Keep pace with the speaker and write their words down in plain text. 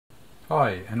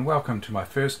Hi, and welcome to my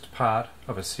first part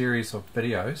of a series of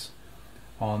videos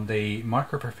on the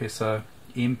Micro Professor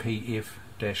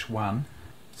MPF-1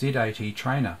 Z80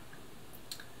 trainer.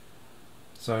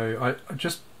 So I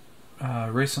just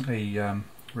recently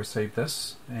received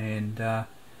this, and I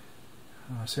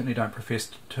certainly don't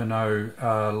profess to know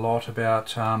a lot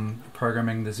about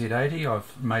programming the Z80.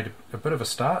 I've made a bit of a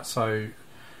start, so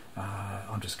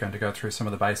I'm just going to go through some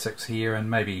of the basics here,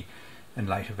 and maybe in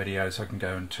later videos I can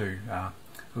go into a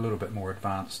little bit more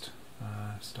advanced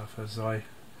stuff as I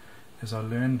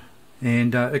learn.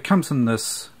 And it comes in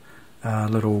this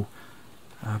little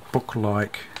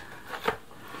book-like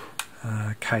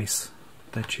case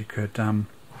that you could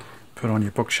put on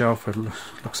your bookshelf. It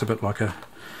looks a bit like a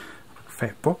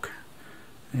fat book,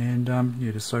 and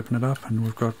you just open it up, and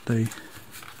we've got the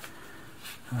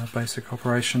basic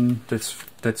operation.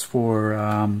 That's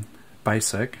for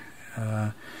basic.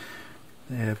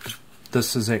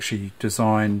 This is actually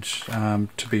designed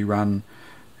to be run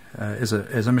as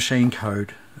a machine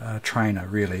code trainer,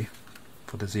 really,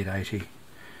 for the Z80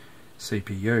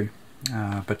 CPU.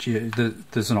 But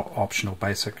there's an optional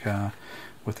basic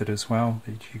with it as well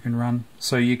that you can run.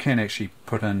 So you can actually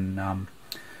put in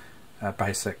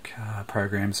basic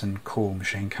programs and call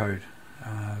machine code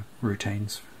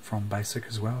routines from basic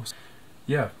as well.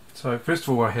 Yeah. So first of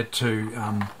all, I had to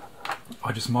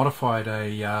I just modified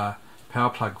a power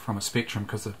plug from a Spectrum,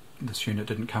 because this unit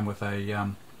didn't come with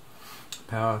a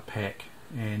power pack,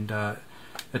 and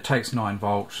it takes 9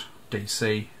 volt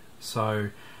DC. So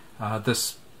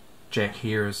this jack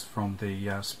here is from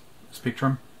the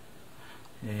Spectrum,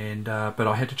 and but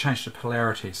I had to change the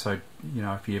polarity. So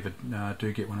if you ever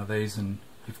do get one of these and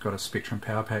you've got a Spectrum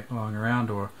power pack lying around,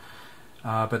 or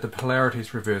but the polarity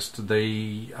is reversed.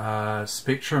 The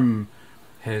Spectrum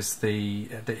has the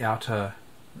outer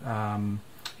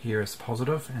here is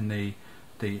positive, and the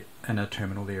inner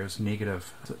terminal there is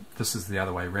negative. This is the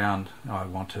other way around. I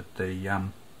wanted the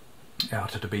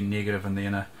outer to be negative and the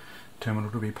inner terminal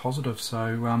to be positive.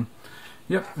 So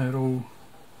yep, it all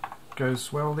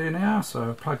goes well there now.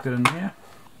 So I plugged it in there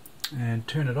and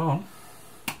turn it on,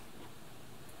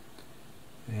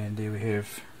 and there we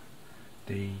have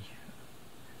the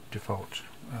default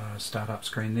startup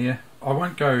screen there. I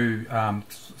won't go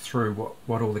through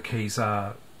what all the keys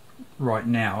are right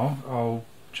now. I'll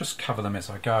just cover them as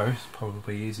I go. It's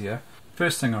probably easier.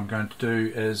 First thing I'm going to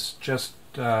do is just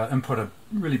input a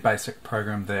really basic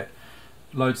program that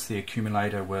loads the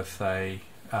accumulator with the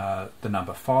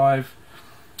number 5,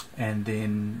 and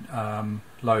then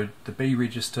load the B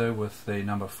register with the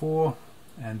number 4,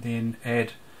 and then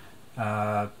add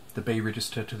the B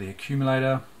register to the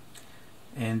accumulator,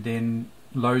 and then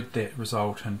load that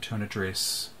result into an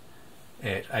address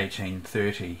at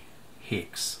 1830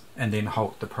 hex, and then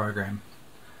halt the program.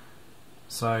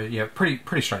 So yeah,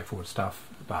 pretty straightforward stuff,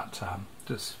 but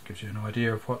just gives you an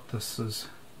idea of what this is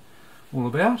all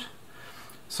about.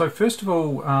 So first of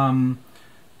all,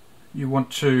 you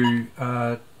want to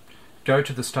go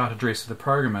to the start address of the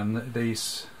program, and the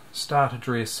start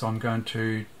address I'm going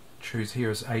to choose here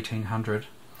is 1800.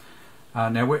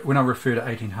 Now when I refer to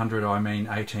 1800, I mean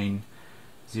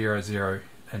 1800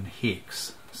 in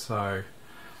hex. So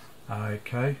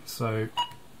okay, so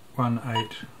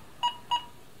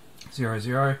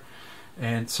 1800,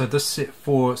 and so this set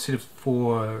of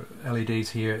 4 LEDs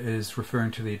here is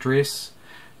referring to the address,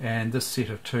 and this set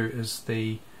of 2 is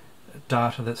the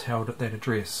data that's held at that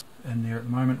address. In there at the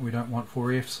moment we don't want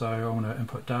 4F, so I want to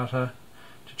input data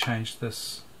to change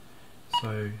this.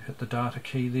 So hit the data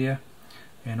key there,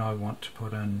 and I want to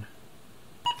put in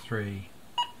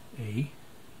 3E,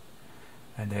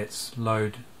 and that's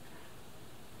load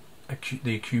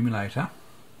the accumulator.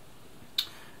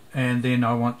 And then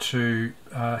I want to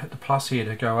hit the plus here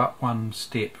to go up 1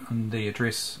 step in the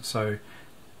address, so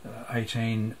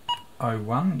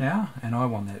 1801 now, and I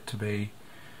want that to be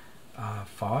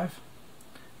 5.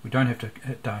 We don't have to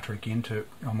hit data again,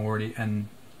 I'm already in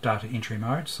data entry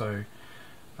mode, so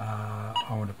I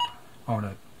want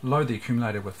to load the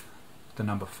accumulator with the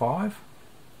number 5,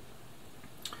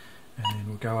 and then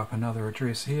we'll go up another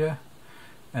address here,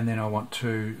 and then I want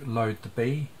to load the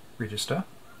B register,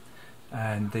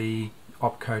 and the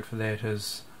opcode for that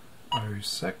is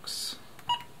 06,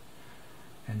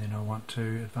 and then I want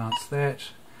to advance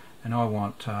that, and I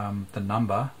want the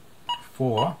number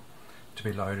 4 to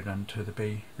be loaded into the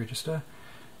B register,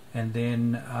 and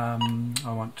then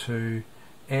I want to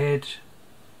add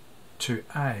to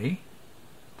A,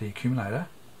 the accumulator,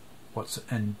 what's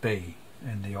in B,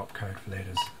 and the opcode for that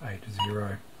is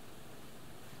 80.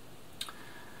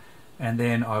 And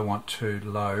then I want to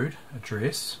load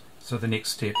address. So the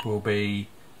next step will be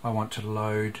I want to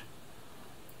load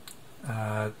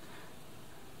an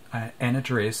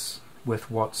address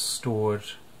with what's stored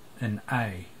in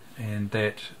A, and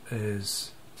that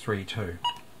is 32.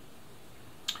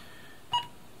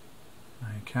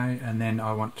 Okay, and then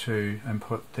I want to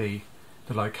input the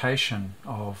location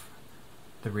of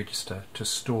the register to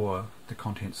store the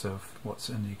contents of what's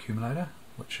in the accumulator,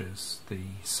 which is the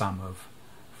sum of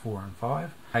 4 and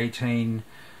 5.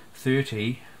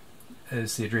 1830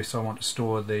 is the address I want to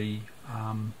store the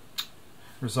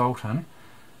result in,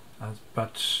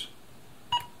 but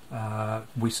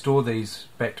we store these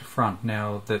back to front.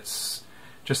 Now that's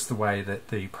just the way that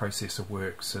the processor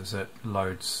works, is it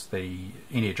loads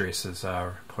any addresses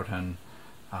are put in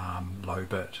low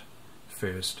bit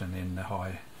first and then the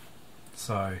high.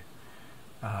 So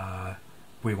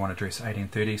we want address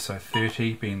 1830, so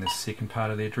 30 being the second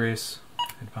part of the address,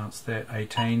 advance that.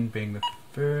 18 being the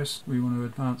first, we want to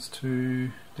advance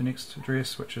to the next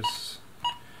address, which is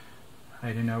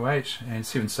 1808, and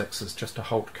 76 is just a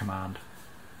halt command.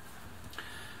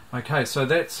 Okay, so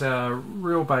that's our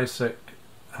real basic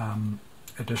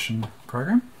addition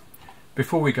program.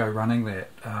 Before we go running that,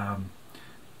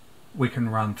 we can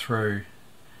run through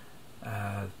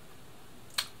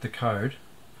the code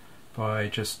by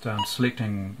just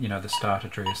selecting, the start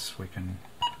address. We can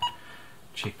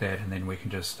check that, and then we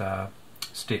can just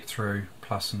step through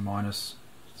plus and minus,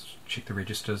 check the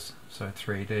registers. So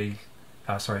 3E,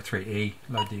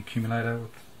 load the accumulator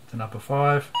with the number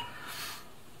 5,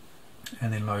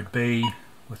 and then load B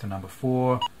with the number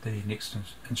 4. The next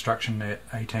instruction at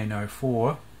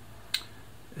 1804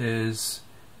 is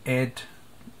add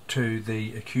to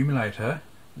the accumulator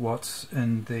what's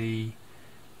in the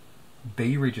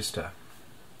B register.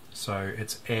 So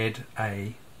it's add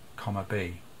A, comma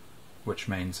B, which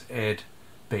means add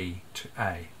B to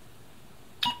A.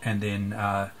 And then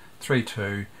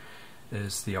 32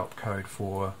 is the opcode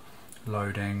for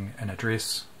loading an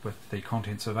address with the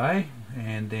contents of A,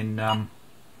 and then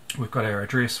we've got our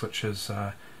address, which is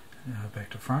back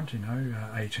to front,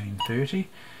 1830,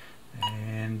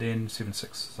 and then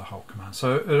 76 is the halt command.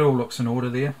 So it all looks in order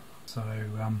there. So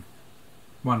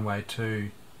one way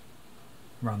to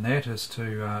run that is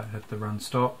to hit the run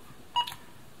stop.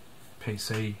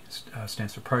 PC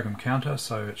stands for program counter,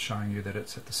 so it's showing you that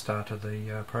it's at the start of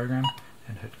the program,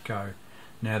 and hit go.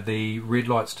 Now the red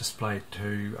light's displayed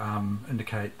to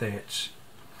indicate that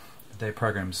their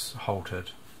program's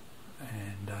halted,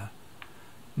 and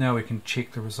now we can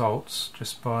check the results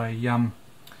just by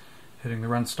hitting the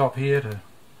run stop here to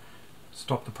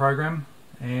stop the program,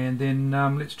 and then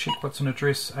let's check what's in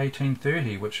address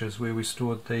 1830, which is where we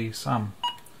stored the sum.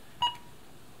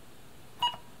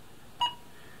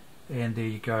 And there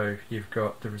you go, you've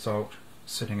got the result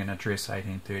sitting in address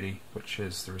 1830, which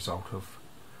is the result of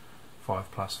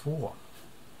 5 plus 4.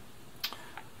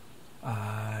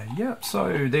 Yep,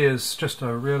 so there's just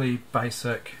a really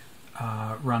basic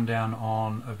rundown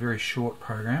on a very short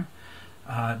program.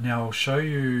 Now I'll show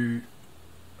you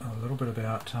a little bit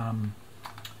about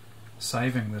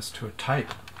saving this to a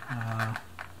tape. I'll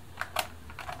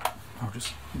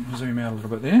just zoom out a little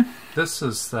bit there. This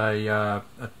is a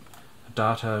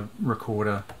data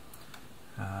recorder,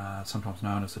 sometimes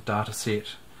known as a data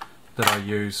set, that I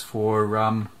use for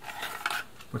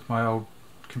with my old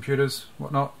computers,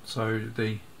 whatnot. So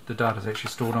the data is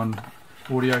actually stored on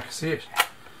audio cassette,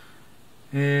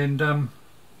 and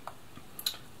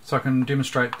so I can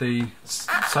demonstrate the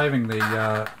saving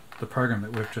the program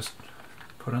that we've just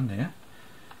put in there.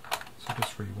 So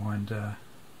just rewind,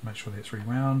 make sure that's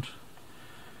rewound,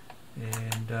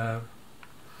 and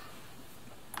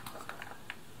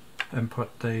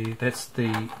input that's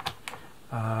the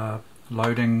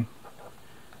loading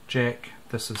jack,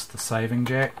 this is the saving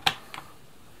jack.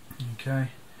 Okay,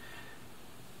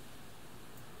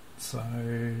 so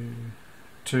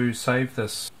to save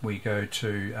this we go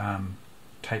to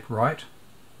tape write,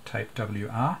 tape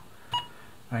WR.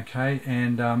 Okay,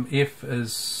 and F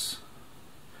is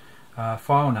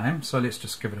file name, so let's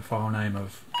just give it a file name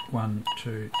of 1,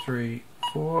 2, 3,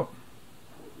 4.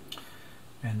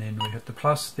 And then we hit the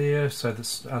plus there, so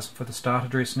this for the start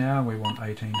address now, we want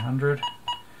 1800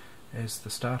 as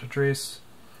the start address.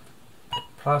 Hit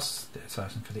plus, that's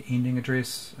asking for the ending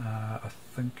address, I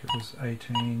think it was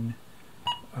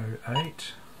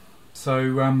 1808.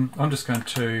 So I'm just going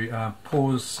to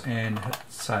pause and hit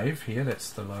save here, that's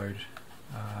the load,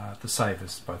 the save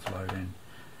is both load and,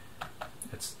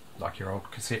 it's like your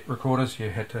old cassette recorders, you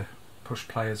had to push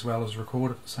play as well as record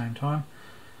at the same time.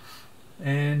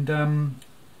 And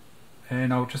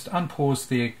I'll just unpause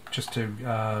there just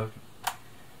to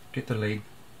get the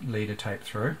leader tape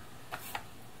through.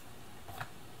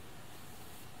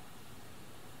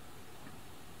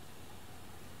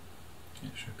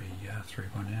 should be through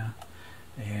by now.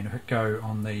 And hit go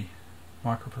on the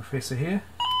Micro Professor here.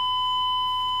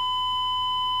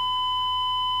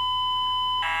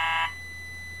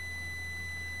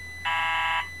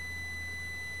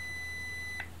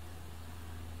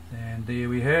 And there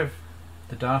we have,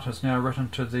 the data is now written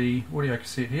to the audio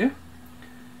cassette here.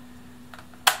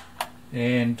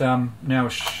 And now we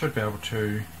should be able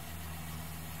to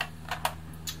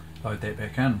load that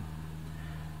back in.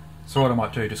 So what I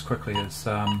might do just quickly is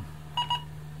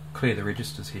clear the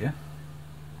registers here.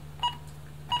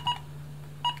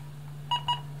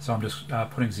 So I'm just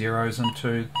putting zeros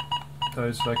into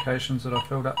those locations that I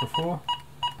filled up before,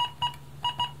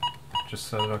 just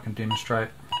so that I can demonstrate.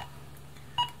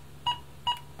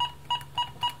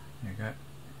 There you go.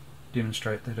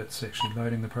 Demonstrate that it's actually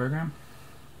loading the program.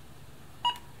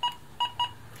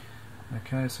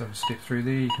 Okay, so I'll step through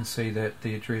there. You can see that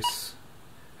the address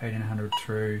 1800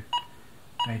 through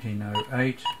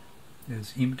 1808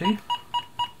 is empty.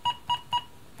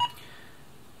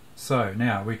 So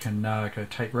now we can go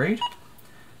tape read.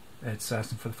 It's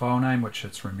asking for the file name, which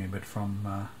it's remembered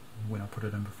from when I put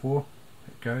it in before.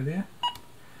 Hit go there.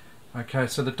 Okay,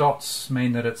 so the dots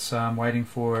mean that it's waiting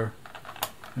for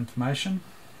information.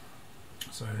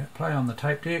 So hit play on the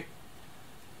tape deck.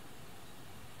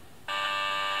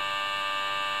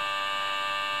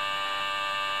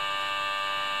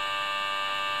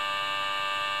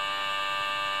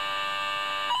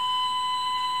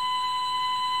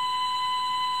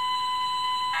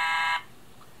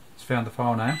 Found the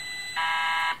file name,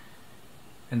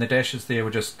 and the dashes there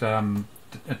were just to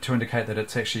indicate that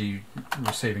it's actually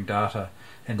receiving data,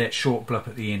 and that short blip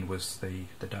at the end was the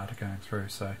data going through.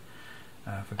 So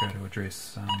if I go to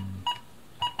address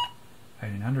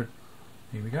 1800,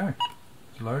 here we go,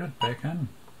 it's loaded back in.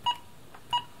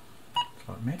 It's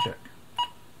like magic.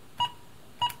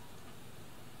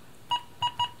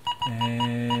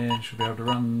 And should be able to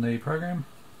run the program.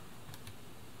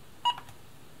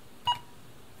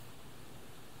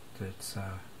 It's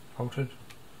altered,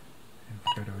 and if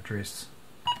we go to address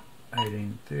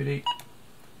 1830,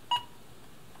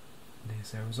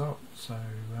 there's our result. So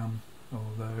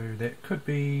although that could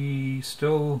be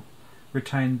still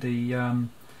retained the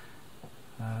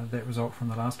that result from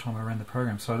the last time I ran the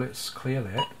program, so let's clear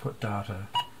that, put data,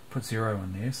 put 0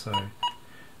 in there, so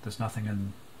there's nothing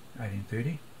in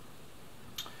 1830,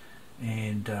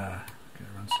 and go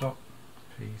run stop,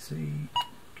 PC,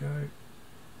 go.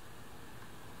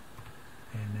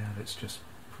 And now let's just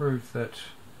prove that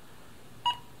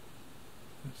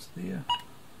it's there.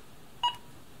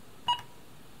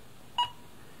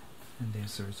 And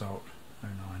there's the result,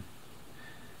 09.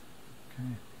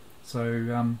 Okay,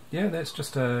 so yeah, that's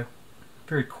just a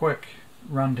very quick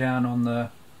rundown on a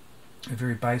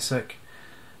very basic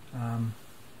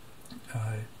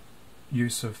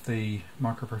use of the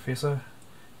Micro Professor.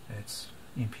 It's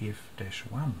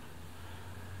MPF-1.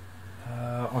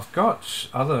 I've got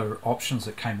other options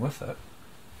that came with it,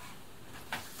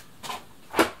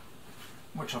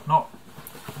 which I've not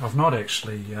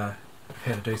actually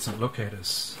had a decent look at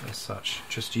as such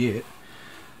just yet.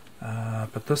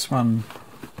 But this one,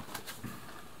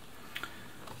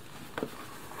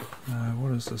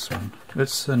 what is this one?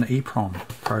 It's an EEPROM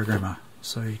Programmer,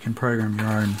 so you can program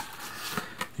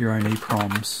your own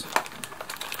EEPROMs.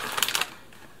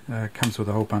 Comes with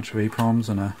a whole bunch of EEPROMs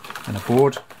and a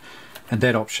board. And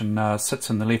that option sits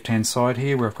in the left hand side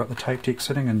here where I've got the tape deck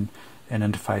sitting, and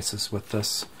interfaces with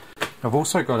this. I've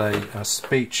also got a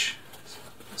speech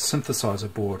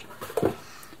synthesizer board,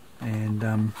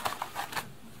 and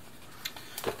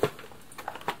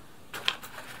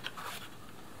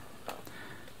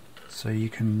so you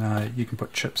can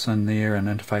put chips in there and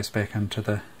interface back into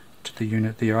the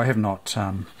unit there. I have not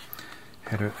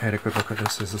had a good look at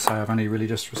this, as I say. I've only really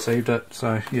just received it,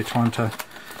 so yeah, time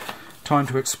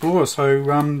to explore.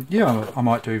 So yeah, I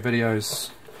might do videos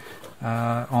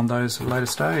on those at a later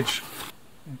stage.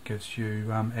 It gives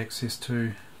you access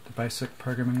to the basic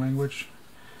programming language,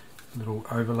 a little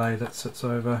overlay that sits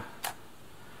over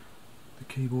the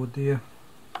keyboard there,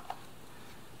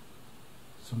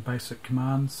 some basic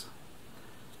commands,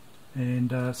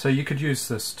 and so you could use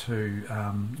this to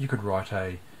you could write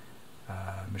a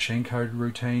machine code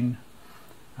routine,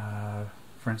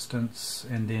 for instance,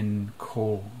 and then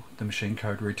call the machine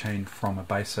code routine from a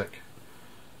basic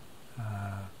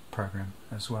program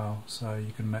as well. So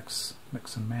you can mix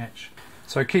and match.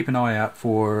 So keep an eye out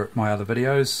for my other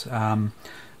videos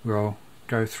where I'll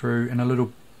go through in a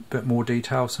little bit more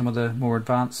detail some of the more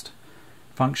advanced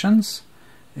functions.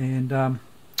 And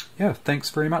yeah, thanks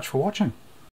very much for watching.